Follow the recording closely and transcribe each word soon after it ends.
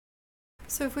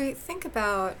So if we think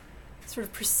about sort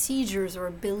of procedures or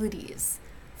abilities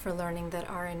for learning that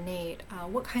are innate,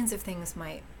 what kinds of things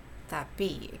might that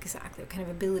be exactly? What kind of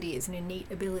ability is an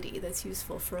innate ability that's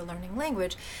useful for learning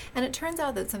language? And it turns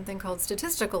out that something called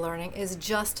statistical learning is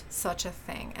just such a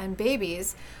thing. And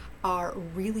babies are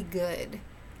really good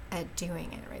at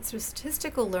doing it, right? So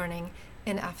statistical learning,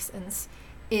 in essence,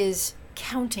 is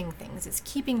counting things. It's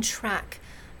keeping track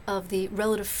of the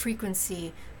relative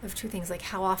frequency of two things, like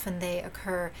how often they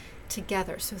occur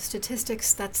together. So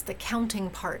statistics, that's the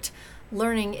counting part.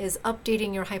 Learning is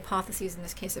updating your hypotheses, in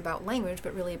this case about language,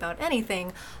 but really about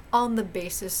anything, on the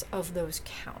basis of those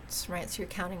counts, right? So you're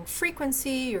counting frequency,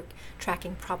 you're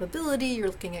tracking probability, you're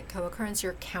looking at co-occurrence,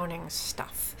 you're counting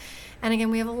stuff. And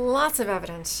again, we have lots of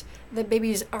evidence that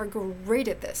babies are great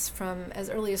at this from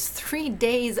as early as 3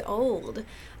 days old.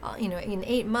 In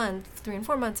 8 months, 3 and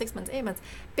 4 months, 6 months, 8 months,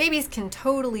 babies can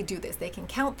totally do this. They can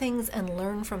count things and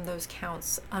learn from those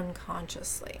counts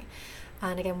unconsciously.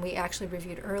 And again, we actually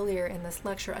reviewed earlier in this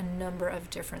lecture a number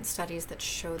of different studies that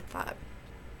showed that.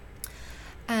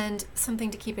 And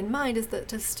something to keep in mind is that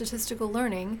statistical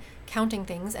learning, counting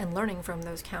things and learning from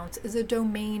those counts, is a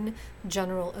domain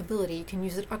general ability. You can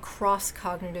use it across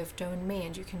cognitive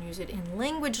domains. You can use it in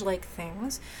language-like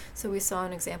things. So we saw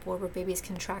an example where babies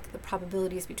can track the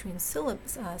probabilities between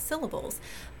syllables,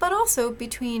 but also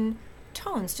between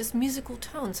tones, just musical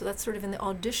tones. So that's sort of in the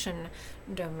audition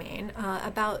domain.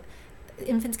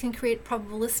 Infants can create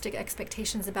probabilistic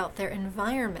expectations about their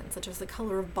environment, such as the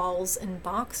color of balls in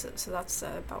boxes. So that's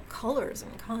about colors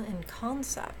and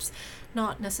concepts,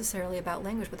 not necessarily about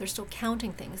language, but they're still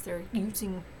counting things. They're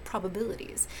using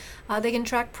probabilities. They can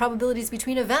track probabilities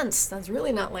between events. That's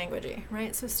really not languagey,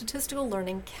 right? So statistical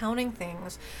learning, counting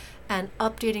things, and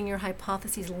updating your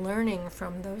hypotheses, learning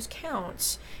from those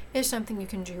counts, is something you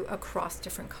can do across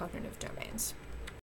different cognitive domains.